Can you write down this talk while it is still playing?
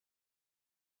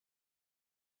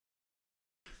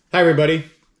Hi everybody,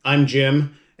 I'm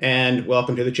Jim and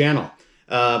welcome to the channel.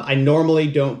 I normally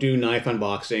don't do knife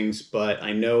unboxings, but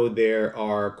I know there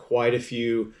are quite a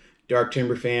few Dark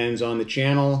Timber fans on the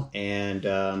channel, and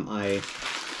I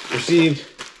received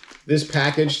this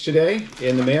package today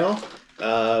in the mail.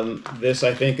 This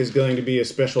I think is going to be a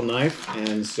special knife,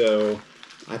 and so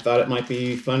I thought it might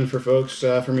be fun for folks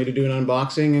for me to do an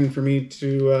unboxing and for me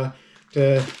to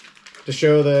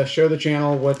show the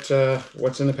channel what's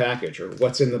in the package or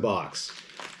what's in the box.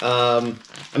 I'm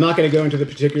not going to go into the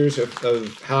particulars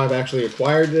of how I've actually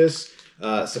acquired this.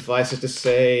 Suffice it to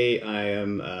say, I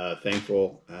am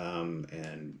thankful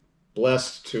and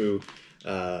blessed to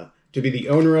be the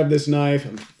owner of this knife.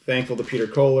 I'm thankful to Peter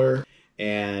Kohler,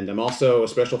 and I'm also, a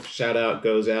special shout out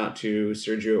goes out to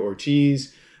Sergio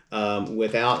Ortiz,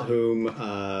 without whom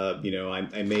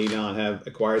I may not have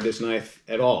acquired this knife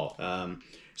at all.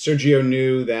 Sergio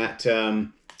knew that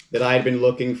I had been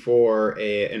looking for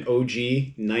an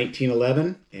OG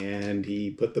 1911, and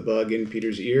he put the bug in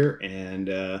Peter's ear,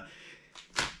 and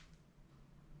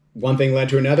one thing led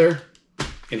to another,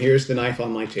 and here's the knife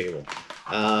on my table.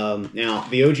 Now,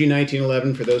 the OG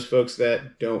 1911, for those folks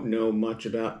that don't know much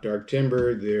about Dark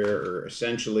Timber, there are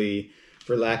essentially,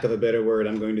 for lack of a better word,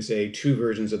 I'm going to say two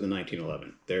versions of the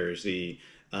 1911. There's the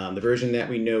version that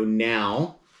we know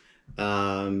now,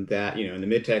 that, in the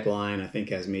mid-tech line, I think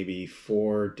has maybe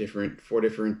four different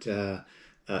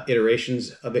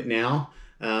iterations of it now.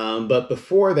 But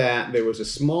before that, there was a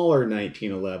smaller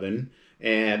 1911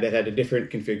 and that had a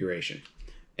different configuration.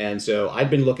 And so I'd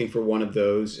been looking for one of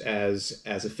those as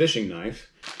a fishing knife,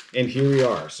 and here we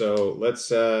are. So let's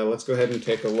go ahead and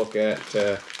take a look at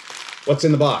what's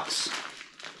in the box.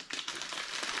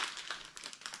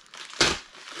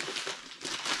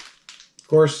 Of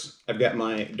course, I've got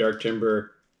my Dark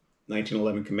Timber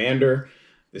 1911 Commander.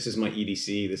 This is my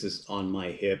EDC. This is on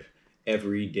my hip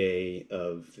every day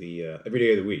of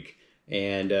the week.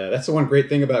 And that's the one great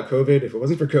thing about COVID. If it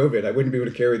wasn't for COVID, I wouldn't be able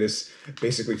to carry this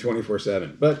basically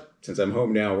 24/7. But since I'm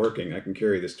home now working, I can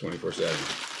carry this 24/7.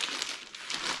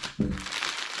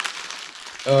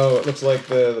 Oh, it looks like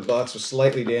the box was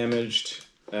slightly damaged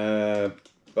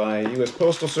by U.S.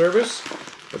 Postal Service,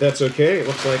 but that's okay. It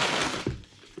looks like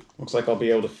I'll be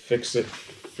able to fix it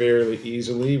fairly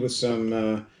easily with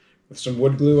some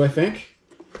wood glue, I think.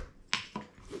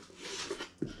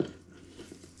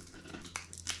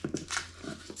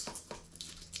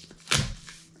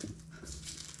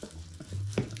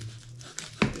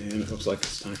 And it looks like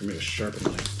it's time for me to sharpen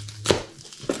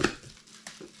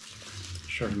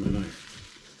my knife.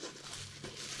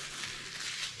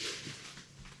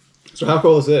 So how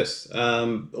cool is this? A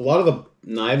lot of the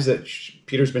knives that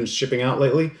Peter's been shipping out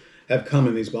lately have come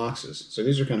in these boxes. So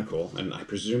these are kind of cool, and I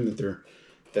presume that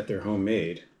they're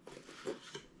homemade.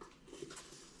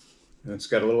 And it's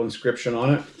got a little inscription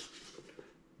on it,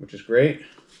 which is great.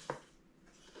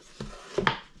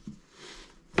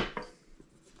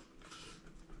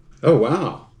 Oh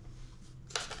wow.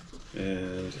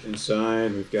 And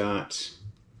inside we've got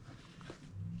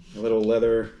a little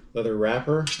leather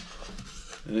wrapper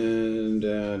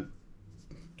and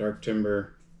Dark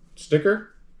Timber sticker.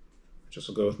 This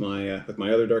will go with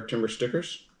my other Dark Timber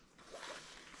stickers.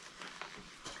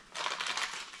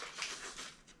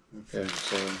 Okay,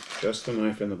 so just the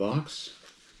knife in the box.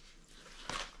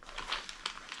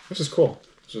 This is cool.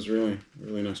 This is really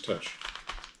nice touch.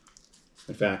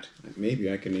 In fact, maybe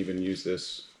I can even use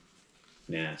this.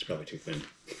 Nah, it's probably too thin.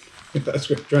 That's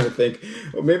what I'm trying to think.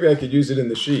 Well, maybe I could use it in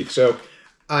the sheath. So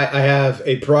I have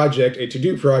a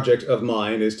to-do project of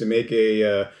mine is to make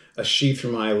a sheath for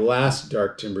my last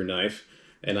Dark Timber knife,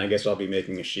 and I guess I'll be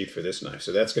making a sheath for this knife.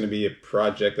 So that's going to be a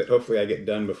project that hopefully I get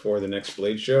done before the next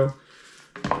blade show.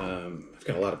 I've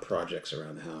got a lot of projects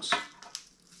around the house,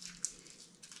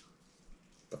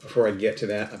 but before I get to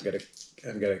that, I've got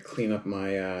to clean up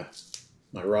my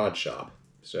my rod shop.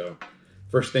 So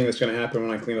first thing that's going to happen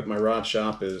when I clean up my rod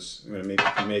shop is I'm going to be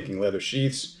making leather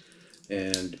sheaths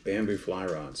and bamboo fly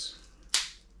rods.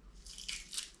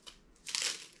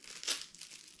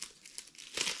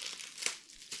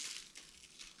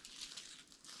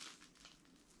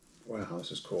 Wow,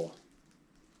 this is cool.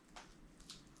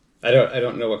 I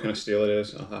don't know what kind of steel it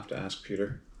is. I'll have to ask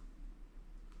Peter.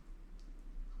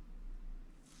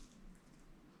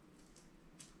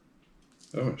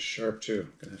 Oh, it's sharp too.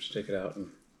 Gonna have to take it out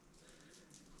and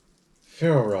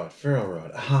ferro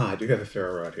rod. Aha, I do have a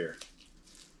ferro rod here.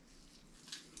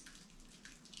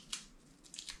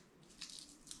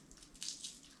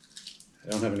 I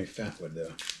don't have any fat wood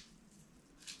though.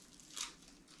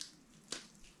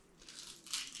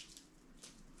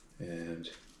 And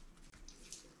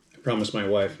I promised my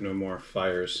wife no more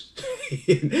fires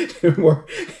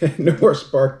no more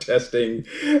spark testing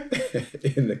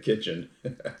in the kitchen.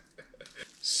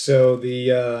 So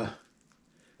the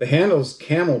handle's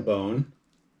camel bone,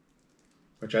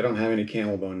 which I don't have any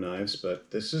camel bone knives,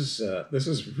 but this is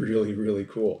really, really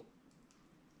cool.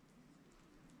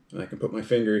 And I can put my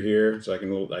finger here, so I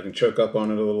can choke up on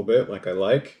it a little bit, like I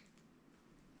like.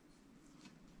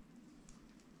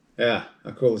 Yeah,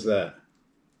 how cool is that?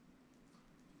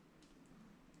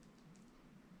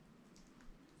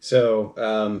 So,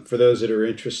 for those that are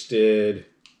interested,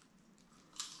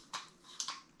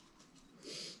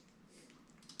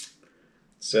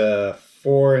 it's a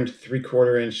 4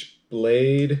 3/4 inch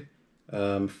blade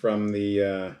from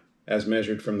the as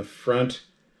measured from the front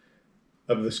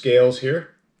of the scales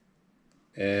here,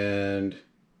 and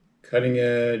cutting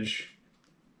edge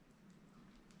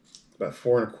about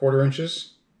 4 1/4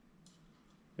 inches.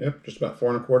 Yep, just about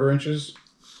 4 1/4 inches.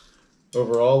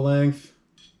 Overall length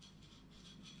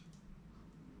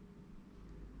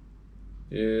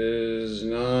is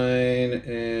 9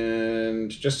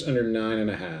 and just under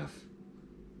 9.5.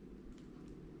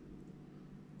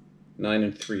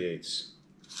 9 3/8.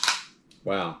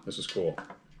 Wow, this is cool.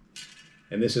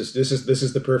 And this is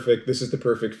the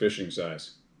perfect fishing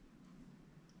size.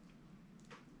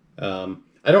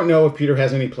 I don't know if Peter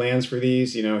has any plans for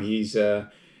these. You know, he's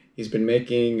been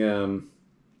making a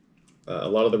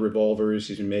lot of the revolvers.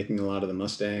 He's been making a lot of the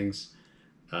Mustangs.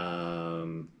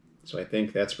 So I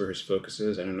think that's where his focus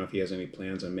is. I don't know if he has any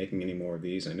plans on making any more of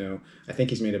these. I think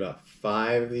he's made about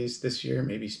 5 of these this year,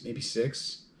 maybe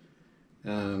 6.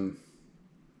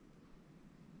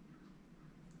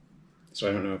 So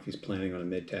I don't know if he's planning on a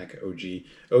mid-tech OG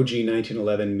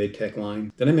 1911 mid-tech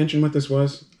line. Did I mention what this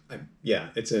was? Yeah,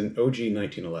 it's an OG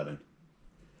 1911.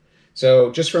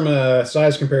 So just from a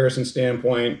size comparison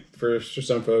standpoint, for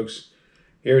some folks,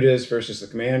 here it is versus the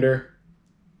Commander.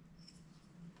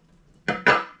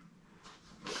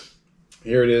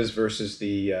 Here it is versus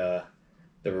the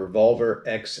Revolver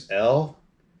XL,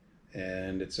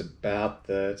 and it's about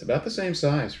the same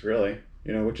size, really.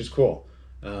 You know, which is cool.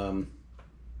 I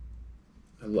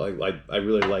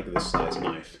really like this size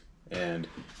knife, and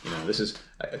you know,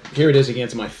 here it is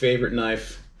against my favorite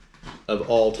knife of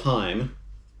all time,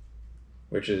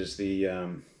 which is the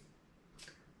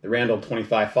Randall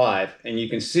 25.5, and you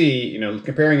can see, you know,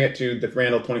 comparing it to the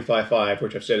Randall 25.5,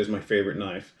 which I've said is my favorite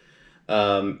knife,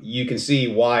 you can see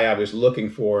why I was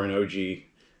looking for an OG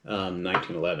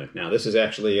 1911. Now this is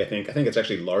actually, I think it's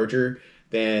actually larger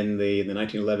than the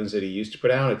 1911s that he used to put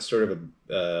out. It's sort of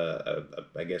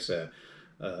I guess a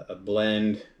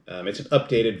blend. It's an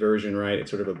updated version, right? It's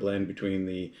sort of a blend between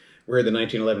where the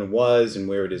 1911 was and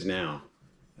where it is now.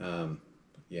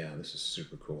 Yeah, this is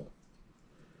super cool.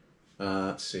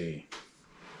 Let's see.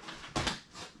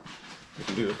 We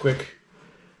can do a quick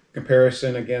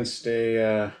comparison against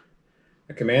a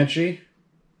Comanche.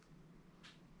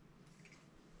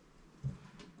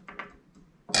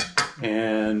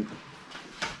 And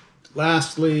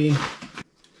lastly,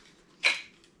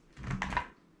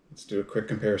 let's do a quick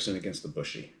comparison against the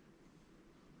Bushy.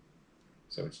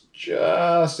 So it's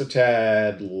just a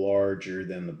tad larger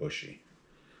than the Bushy,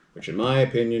 which in my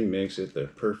opinion makes it the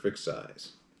perfect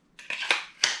size.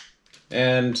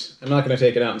 And I'm not going to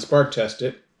take it out and spark test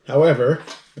it. However,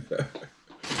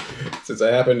 since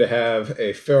I happen to have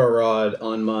a ferro rod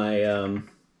on my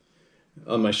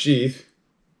sheath,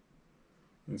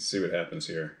 let's see what happens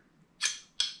here.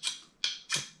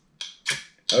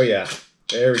 Oh yeah,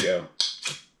 there we go.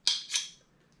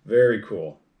 Very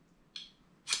cool.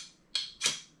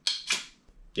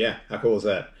 Yeah, how cool is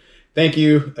that? Thank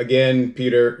you again,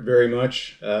 Peter, very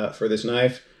much for this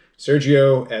knife.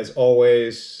 Sergio, as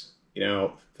always, you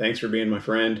know, thanks for being my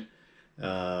friend.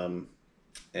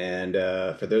 And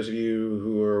for those of you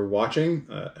who are watching,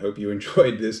 I hope you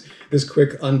enjoyed this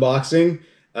quick unboxing.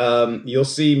 You'll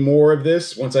see more of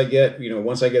this once I get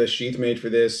a sheath made for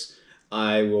this.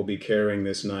 I will be carrying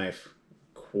this knife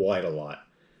quite a lot.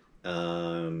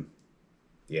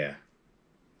 Yeah,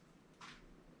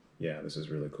 this is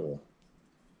really cool.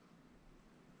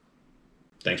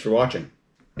 Thanks for watching.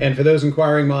 And for those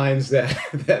inquiring minds that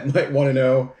might want to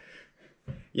know,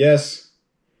 yes,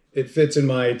 it fits in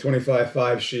my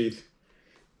 25.5 sheath,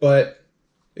 but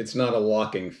it's not a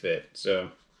locking fit.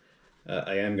 So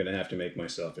I am going to have to make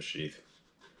myself a sheath,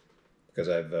 because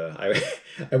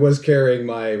I was carrying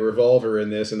my revolver in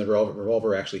this, and the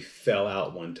revolver actually fell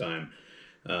out one time.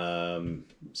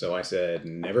 So I said,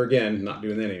 never again, not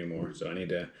doing that anymore. So I need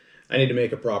to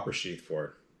make a proper sheath for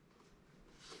it.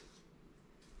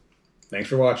 Thanks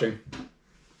for watching.